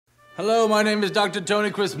Hello, my name is Dr. Tony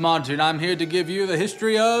Crismonte, and I'm here to give you the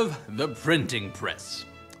history of the printing press.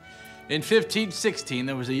 In 1516,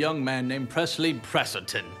 there was a young man named Presley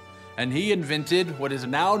Presserton, and he invented what is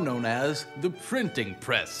now known as the printing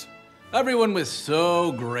press. Everyone was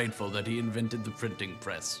so grateful that he invented the printing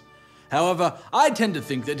press. However, I tend to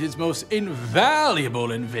think that his most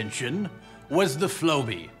invaluable invention was the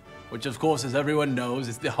Flowbee, which of course, as everyone knows,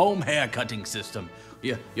 is the home hair cutting system.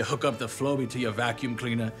 You hook up the Flowbee to your vacuum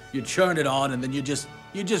cleaner, you churn it on, and then you just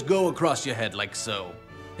go across your head like so.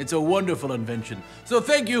 It's a wonderful invention. So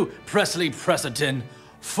thank you, Presley Presserton,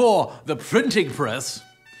 for the printing press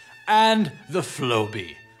and the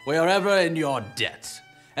Flowbee. We are ever in your debt.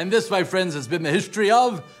 And this, my friends, has been the history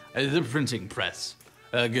of the printing press.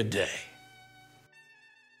 Good day.